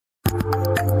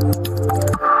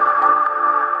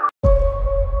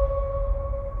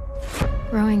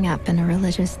Growing up in a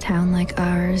religious town like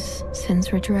ours,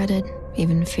 sins were dreaded,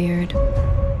 even feared.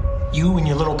 You and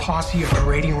your little posse are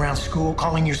parading around school,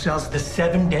 calling yourselves the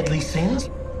 7 deadly sins?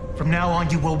 From now on,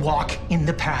 you will walk in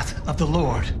the path of the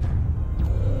Lord.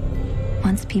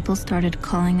 Once people started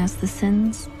calling us the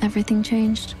sins, everything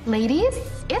changed. Ladies,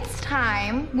 it's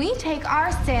time we take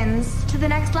our sins to the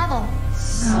next level.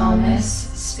 Salus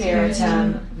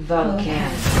Spiritum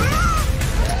Vocans.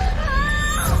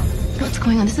 What's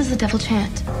going on? This is a devil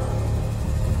chant.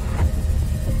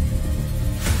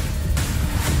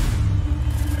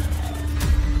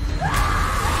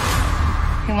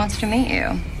 He wants to meet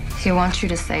you. He wants you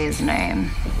to say his name.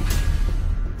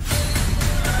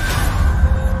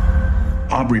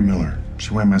 Aubrey Miller.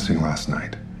 She went missing last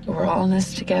night. We're all in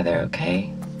this together,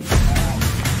 okay?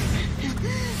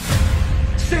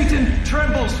 Satan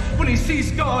trembles when he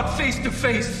sees God face to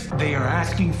face. They are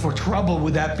asking for trouble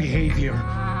with that behavior.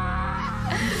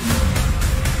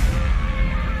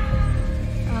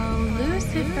 Oh,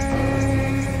 Lucifer.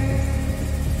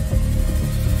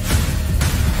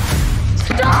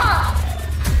 Stop!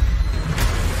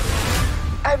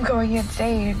 I'm going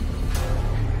insane.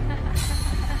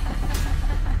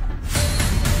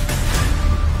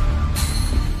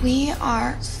 We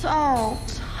are so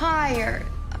tired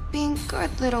of being good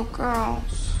little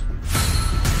girls.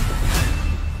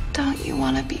 Don't you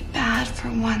want to be bad for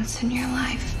once in your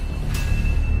life?